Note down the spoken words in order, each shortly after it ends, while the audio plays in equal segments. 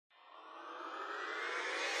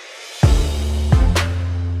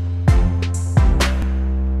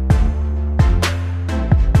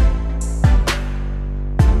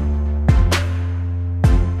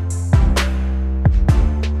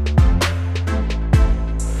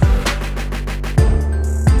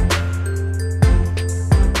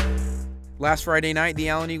Last Friday night, the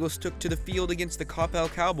Allen Eagles took to the field against the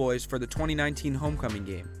Coppell Cowboys for the 2019 homecoming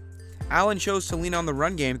game. Allen chose to lean on the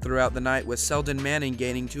run game throughout the night, with Selden Manning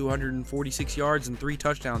gaining 246 yards and 3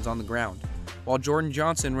 touchdowns on the ground, while Jordan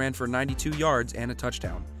Johnson ran for 92 yards and a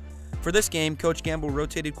touchdown. For this game, Coach Gamble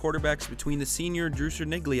rotated quarterbacks between the senior Drew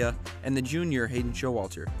Cerniglia and the junior Hayden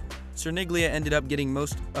Showalter. Cerniglia ended up getting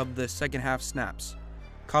most of the second half snaps.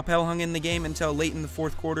 Coppell hung in the game until late in the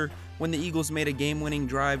fourth quarter, when the Eagles made a game-winning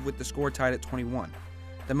drive with the score tied at 21.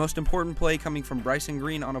 The most important play coming from Bryson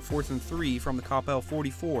Green on a 4th and 3 from the Coppell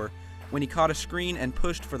 44, when he caught a screen and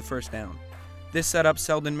pushed for the first down. This set up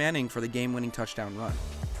Selden Manning for the game-winning touchdown run.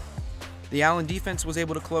 The Allen defense was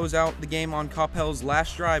able to close out the game on Coppell's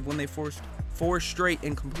last drive when they forced 4 straight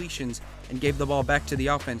incompletions and gave the ball back to the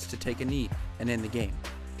offense to take a knee and end the game.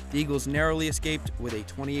 The Eagles narrowly escaped with a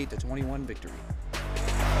 28-21 victory.